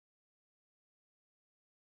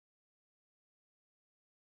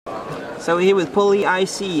So we're here with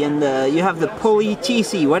PolyIC, and you have the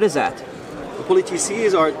PolyTC. What is that? The PolyTC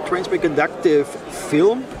is our transparent conductive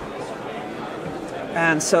film.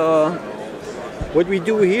 And so what we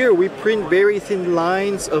do here, we print very thin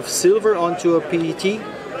lines of silver onto a PET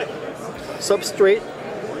substrate.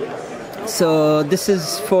 So this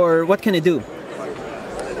is for, what can it do?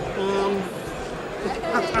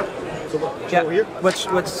 Yeah. Here.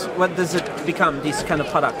 What does it become, these kind of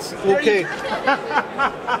products? Okay.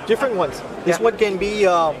 Different ones. This one can be,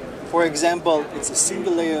 for example, it's a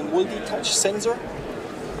single layer multi-touch sensor.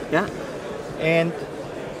 Yeah. And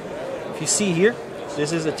if you see here,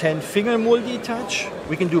 this is a 10-finger multi-touch.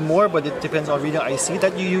 We can do more, but it depends on the IC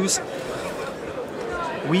that you use.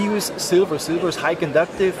 We use silver. Silver is high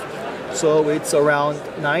conductive, so it's around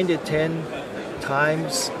 9 to 10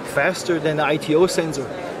 times faster than the ITO sensor,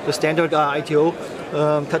 the standard ITO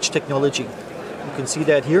touch technology. You can see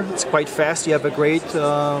that here. It's quite fast. You have a great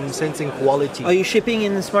sensing quality. Are you shipping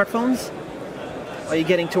in smartphones? Are you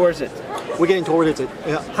getting towards it? We're getting towards it,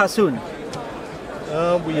 yeah. How soon?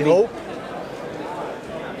 We hope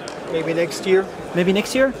maybe next year. Maybe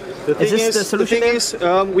next year? The thing is the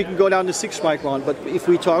solution we can go down to 6 micron, but if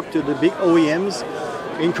we talk to the big OEMs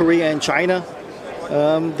in Korea and China,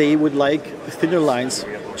 they would like thinner lines,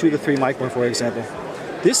 2 to 3 micron, for example.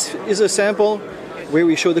 This is a sample where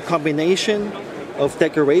we show the combination of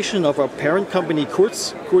decoration of our parent company,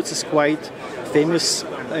 Kurz. Kurz is quite famous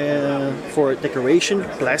for decoration,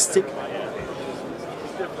 plastic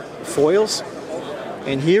foils.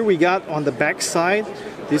 And here we got on the back side,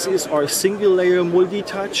 this is our single layer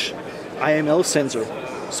multi-touch IML sensor.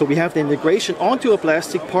 So we have the integration onto a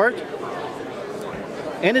plastic part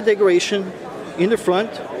and the decoration in the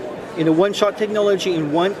front in a one-shot technology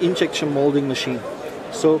in one injection molding machine.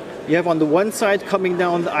 So you have on the one side coming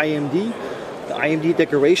down the IMD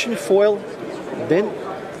decoration foil. Then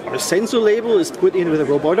our sensor label is put in with a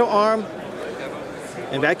roboto arm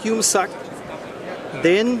and vacuum sucked.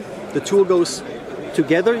 Then the tool goes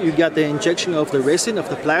together. You got the injection of the resin, of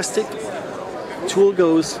the plastic. Tool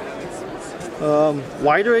goes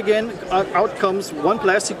wider again. Out comes one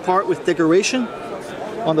plastic part with decoration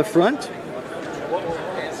on the front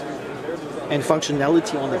and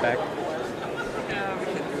functionality on the back.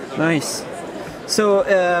 Nice. So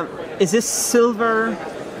is this silver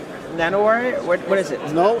nanowire? What is it?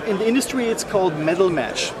 No, in the industry it's called metal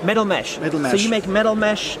mesh. Metal mesh. Metal mesh. So you make metal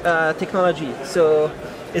mesh technology. So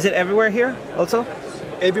is it everywhere here also?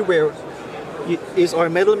 Everywhere is our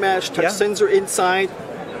metal mesh touch sensor inside.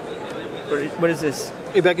 What is this?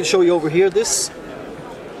 If I can show you over here, this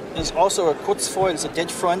is also a Kurz foil. It's a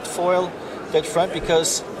dead front foil. Dead front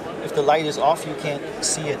because if the light is off, you can't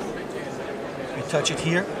see it. You touch it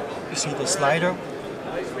here, you see the slider,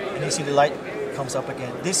 and you see the light comes up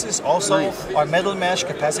again. This is also our metal mesh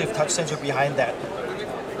capacitive touch sensor behind that.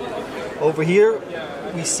 Over here,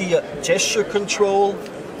 we see a gesture control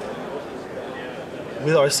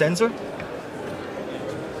with our sensor.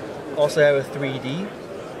 Also have a 3D.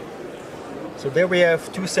 So there we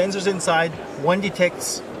have 2 sensors inside. One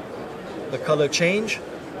detects the color change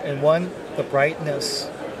and one the brightness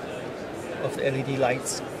of the LED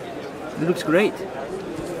lights. It looks great.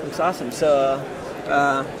 It looks awesome. So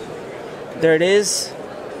there it is.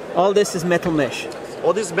 All this is metal mesh.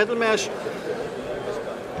 All this metal mesh.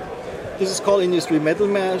 This is called industry metal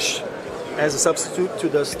mesh as a substitute to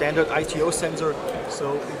the standard ITO sensor.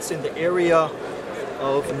 So it's in the area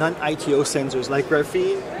of non-ITO sensors like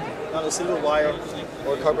graphene, nano-silver wire,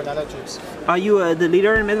 or carbon nanotubes. Are you the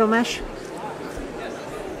leader in metal mesh?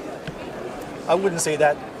 I wouldn't say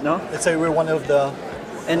that. No? Let's say we're one of the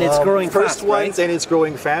and it's growing first fast, ones, right? and it's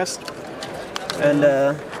growing fast. And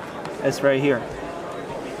it's right here.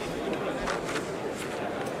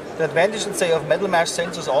 The advantage, let's say, of metal mesh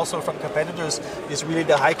sensors also from competitors is really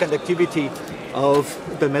the high conductivity of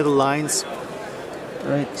the metal lines.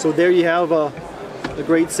 Right. So there you have a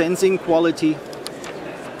great sensing quality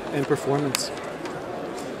and performance.